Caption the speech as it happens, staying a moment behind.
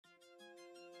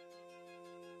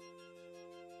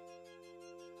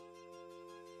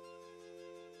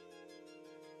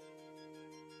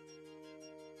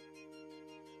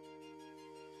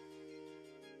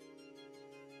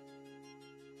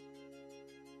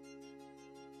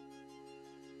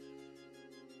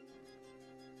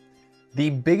The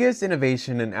biggest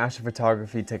innovation in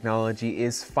astrophotography technology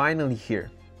is finally here.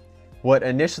 What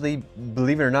initially,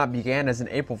 believe it or not, began as an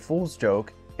April Fool's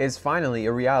joke is finally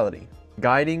a reality.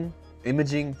 Guiding,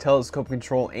 imaging, telescope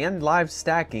control, and live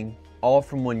stacking, all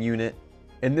from one unit.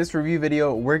 In this review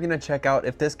video, we're going to check out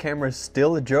if this camera is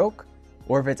still a joke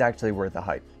or if it's actually worth the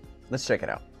hype. Let's check it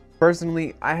out.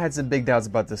 Personally, I had some big doubts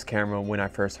about this camera when I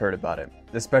first heard about it,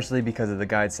 especially because of the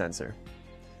guide sensor.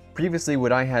 Previously,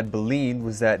 what I had believed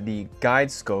was that the guide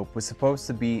scope was supposed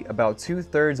to be about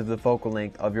 2/3 of the focal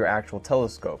length of your actual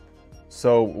telescope.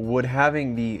 So would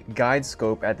having the guide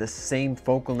scope at the same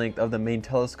focal length of the main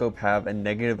telescope have a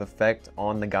negative effect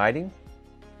on the guiding?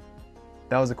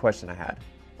 That was a question I had.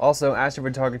 Also,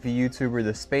 astrophotography YouTuber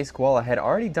The Space Koala had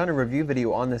already done a review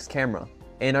video on this camera,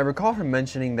 and I recall her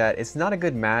mentioning that it's not a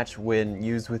good match when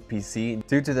used with PC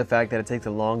due to the fact that it takes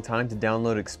a long time to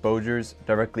download exposures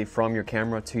directly from your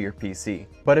camera to your PC.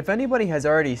 But if anybody has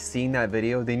already seen that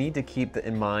video, they need to keep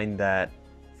in mind that,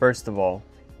 first of all,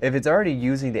 if it's already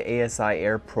using the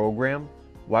Asiair program,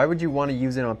 why would you want to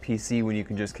use it on PC when you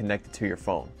can just connect it to your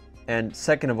phone? And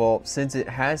second of all, since it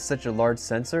has such a large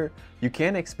sensor, you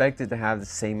can't expect it to have the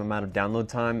same amount of download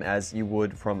time as you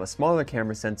would from a smaller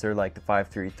camera sensor like the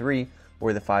 533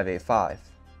 or the 5A5.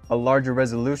 A larger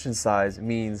resolution size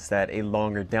means that a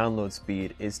longer download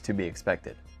speed is to be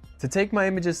expected. To take my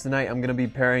images tonight, I'm going to be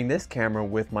pairing this camera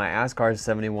with my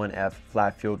Ascar71F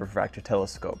flat field refractor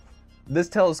telescope. This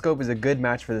telescope is a good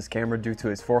match for this camera due to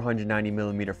its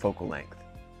 490mm focal length.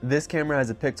 This camera has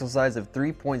a pixel size of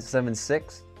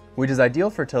 3.76, which is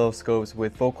ideal for telescopes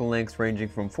with focal lengths ranging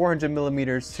from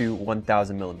 400mm to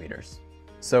 1000mm.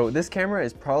 So this camera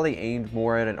is probably aimed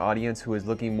more at an audience who is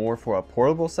looking more for a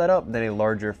portable setup than a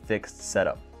larger fixed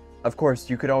setup. Of course,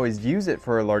 you could always use it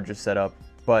for a larger setup,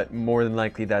 but more than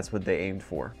likely that's what they aimed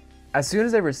for. As soon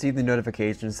as I received the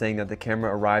notification saying that the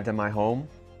camera arrived at my home,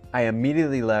 I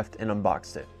immediately left and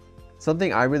unboxed it.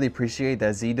 Something I really appreciate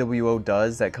that ZWO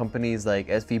does that companies like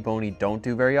SVBony don't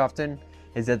do very often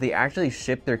is that they actually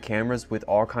ship their cameras with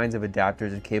all kinds of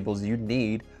adapters and cables you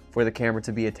need for the camera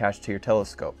to be attached to your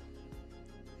telescope.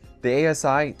 The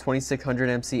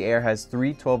ASI2600MC Air has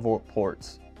three 12-volt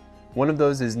ports. One of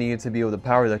those is needed to be able to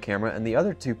power the camera, and the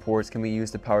other two ports can be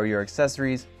used to power your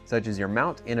accessories such as your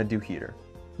mount and a dew heater.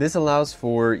 This allows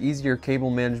for easier cable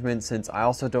management since I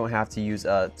also don't have to use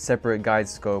a separate guide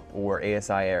scope or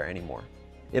Asiair anymore.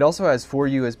 It also has 4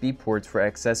 USB ports for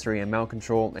accessory and mount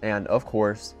control, and of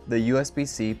course, the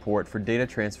USB-C port for data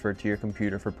transfer to your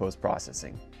computer for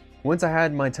post-processing. Once I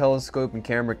had my telescope and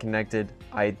camera connected,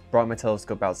 I brought my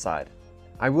telescope outside.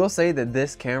 I will say that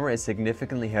this camera is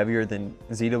significantly heavier than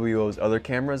ZWO's other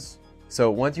cameras,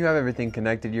 so once you have everything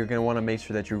connected, you're going to want to make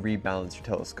sure that you rebalance your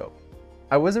telescope.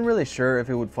 I wasn't really sure if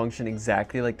it would function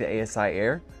exactly like the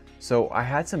Asiair, so I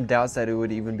had some doubts that it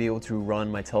would even be able to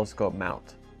run my telescope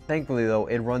mount. Thankfully though,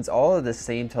 it runs all of the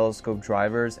same telescope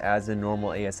drivers as the normal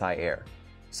Asiair.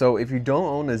 So if you don't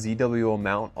own a ZWO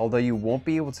mount, although you won't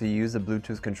be able to use the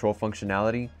Bluetooth control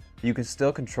functionality, you can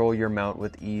still control your mount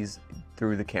with ease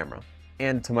through the camera.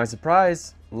 And to my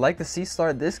surprise, like the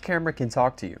C-Star, this camera can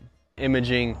talk to you.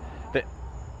 Imaging,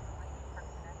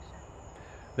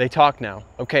 they talk now.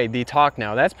 Okay, they talk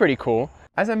now. That's pretty cool.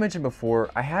 As I mentioned before,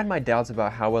 I had my doubts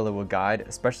about how well it would guide,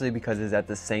 especially because it's at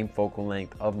the same focal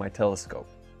length of my telescope.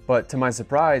 But to my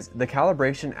surprise, the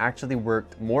calibration actually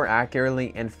worked more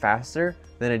accurately and faster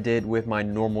than it did with my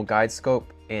normal guide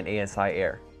scope and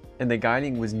Asiair. And the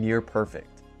guiding was near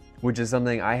perfect, which is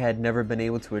something I had never been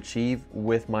able to achieve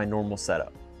with my normal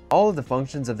setup. All of the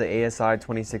functions of the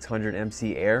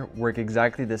ASI2600MC Air work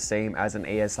exactly the same as an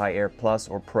Asiair Plus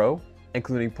or Pro,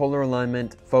 including polar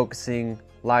alignment, focusing,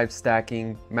 live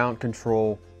stacking, mount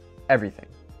control, everything.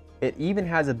 It even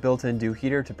has a built-in dew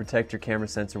heater to protect your camera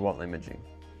sensor while imaging.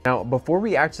 Now, before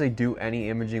we actually do any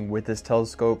imaging with this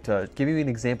telescope, to give you an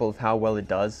example of how well it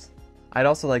does, I'd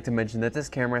also like to mention that this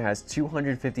camera has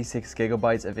 256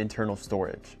 gigabytes of internal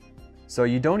storage. So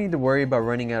you don't need to worry about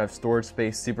running out of storage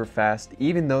space super fast,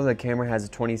 even though the camera has a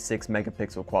 26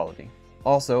 megapixel quality.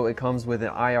 Also, it comes with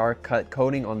an IR cut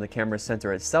coating on the camera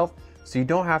sensor itself, so you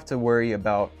don't have to worry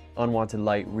about unwanted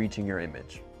light reaching your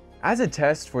image. As a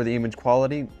test for the image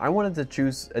quality, I wanted to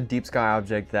choose a deep sky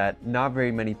object that not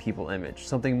very many people image,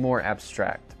 something more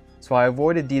abstract. So I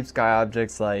avoided deep sky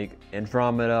objects like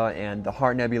Andromeda and the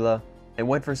Heart Nebula and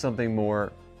went for something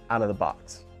more out of the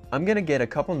box. I'm going to get a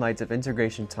couple nights of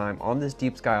integration time on this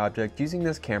deep sky object using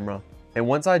this camera, and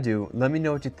once I do, let me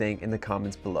know what you think in the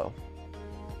comments below.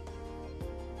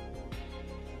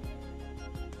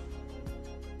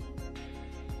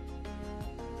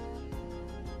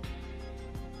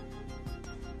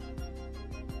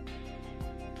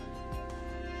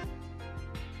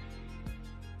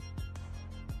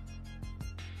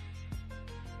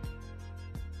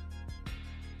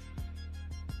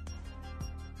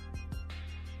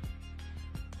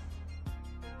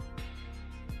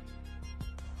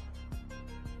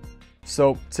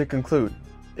 So to conclude,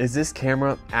 is this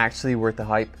camera actually worth the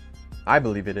hype? I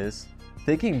believe it is.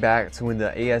 Thinking back to when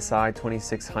the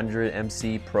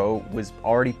ASI2600MC Pro was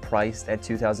already priced at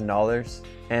 $2,000,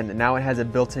 and now it has a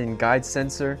built-in guide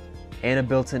sensor and a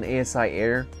built-in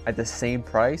Asiair at the same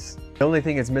price. The only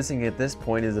thing it's missing at this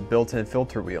point is a built-in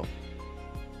filter wheel.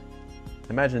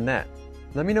 Imagine that.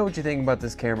 Let me know what you think about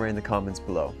this camera in the comments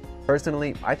below.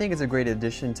 Personally, I think it's a great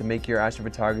addition to make your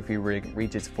astrophotography rig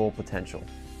reach its full potential.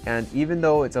 And even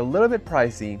though it's a little bit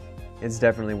pricey, it's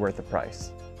definitely worth the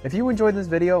price. If you enjoyed this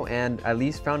video and at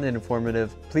least found it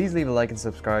informative, please leave a like and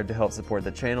subscribe to help support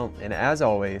the channel. And as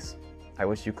always, I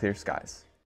wish you clear skies.